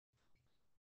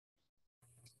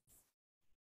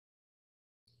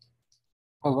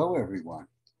Hello, everyone.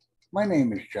 My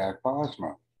name is Jack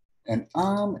BOSMA, and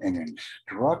I'm an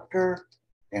instructor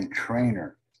and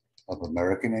trainer of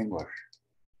American English.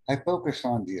 I focus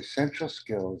on the essential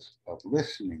skills of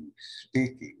listening,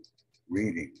 speaking,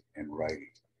 reading, and writing.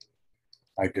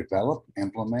 I develop,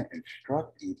 implement,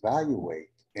 instruct, evaluate,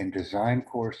 and design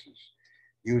courses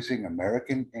using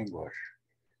American English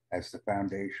as the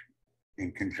foundation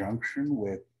in conjunction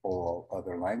with all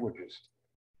other languages.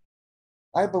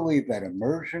 I believe that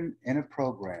immersion in a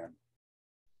program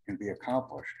can be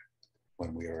accomplished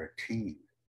when we are a team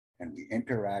and we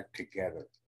interact together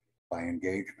by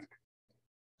engagement.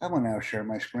 I will now share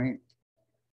my screen.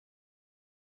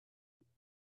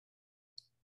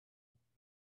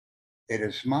 It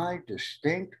is my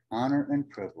distinct honor and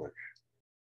privilege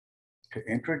to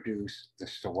introduce the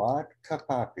Suad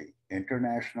Kafafi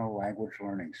International Language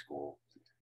Learning School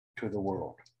to the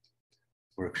world.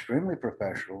 We're extremely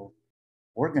professional,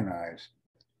 organized,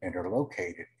 and are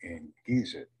located in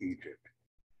Giza, Egypt.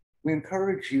 We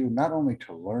encourage you not only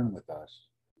to learn with us,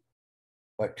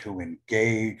 but to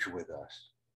engage with us.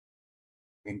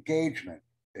 Engagement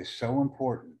is so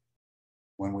important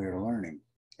when we are learning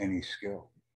any skill.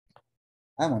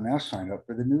 I will now sign up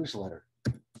for the newsletter.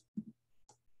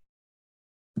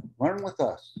 Learn with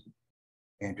us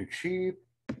and achieve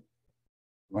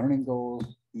learning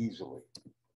goals easily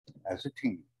as a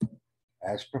team,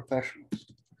 as professionals.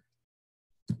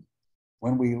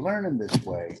 When we learn in this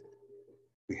way,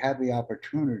 we have the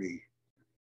opportunity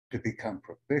to become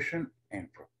proficient and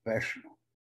professional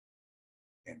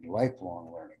in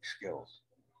lifelong learning skills,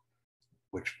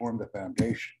 which form the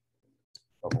foundation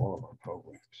of all of our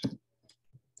programs.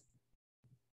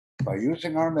 By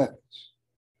using our methods,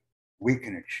 we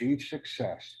can achieve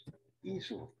success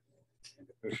easily and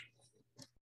efficiently.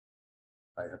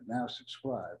 I have now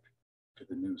subscribed to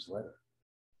the newsletter.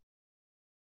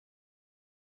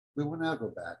 We will now go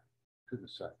back to the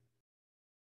site.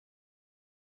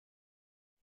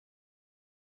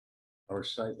 Our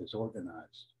site is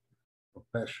organized,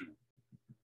 professional,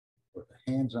 with a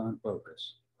hands-on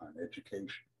focus on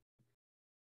education.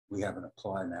 We have an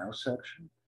Apply Now section,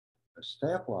 a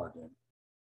staff login,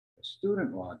 a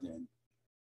student login,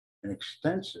 an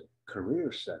extensive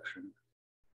career section,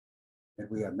 and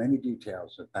we have many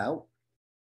details about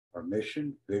our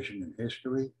mission, vision, and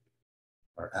history,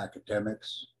 our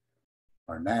academics,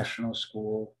 our national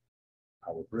school,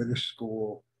 our British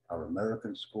school, our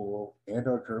American school, and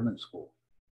our German school.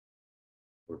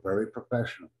 We're very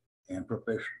professional and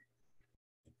proficient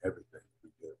in everything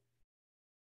we do.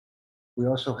 We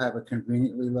also have a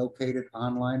conveniently located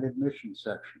online admission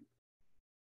section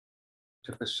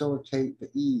to facilitate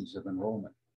the ease of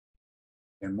enrollment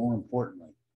and, more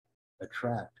importantly,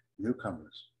 attract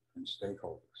newcomers and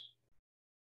stakeholders.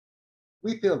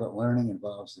 We feel that learning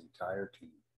involves the entire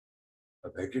team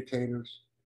of educators,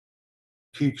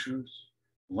 teachers,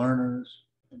 learners,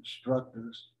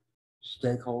 instructors,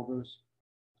 stakeholders,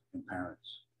 and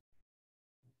parents.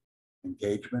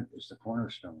 Engagement is the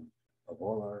cornerstone of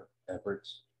all our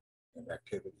efforts and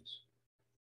activities.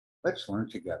 Let's learn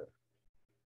together.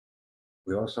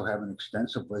 We also have an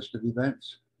extensive list of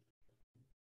events,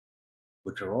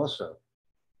 which are also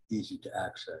easy to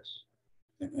access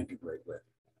and integrate with.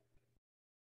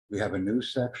 We have a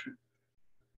news section.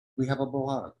 We have a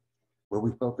blog where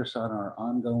we focus on our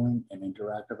ongoing and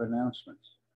interactive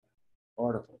announcements,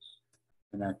 articles,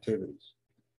 and activities.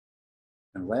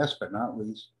 And last but not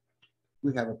least,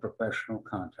 we have a professional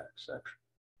contact section.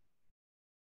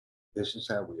 This is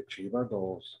how we achieve our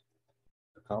goals,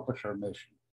 accomplish our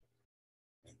mission,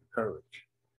 and encourage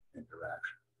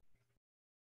interaction.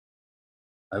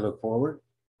 I look forward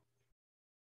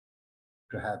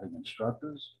to having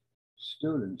instructors,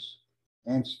 students,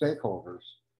 and stakeholders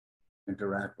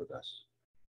interact with us.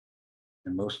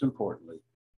 And most importantly,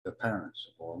 the parents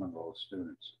of all enrolled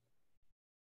students.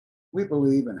 We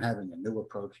believe in having a new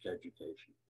approach to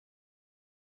education.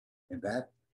 And that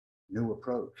new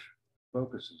approach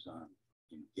focuses on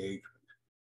engagement.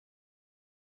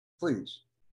 Please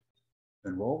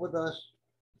enroll with us,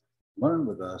 learn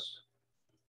with us,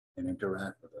 and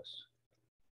interact with us.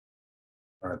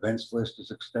 Our events list is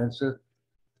extensive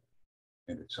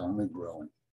and it's only growing.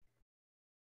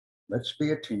 Let's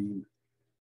be a team,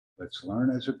 let's learn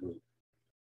as a group,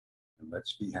 and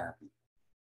let's be happy.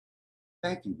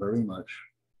 Thank you very much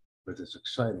for this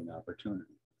exciting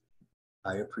opportunity.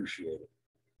 I appreciate it.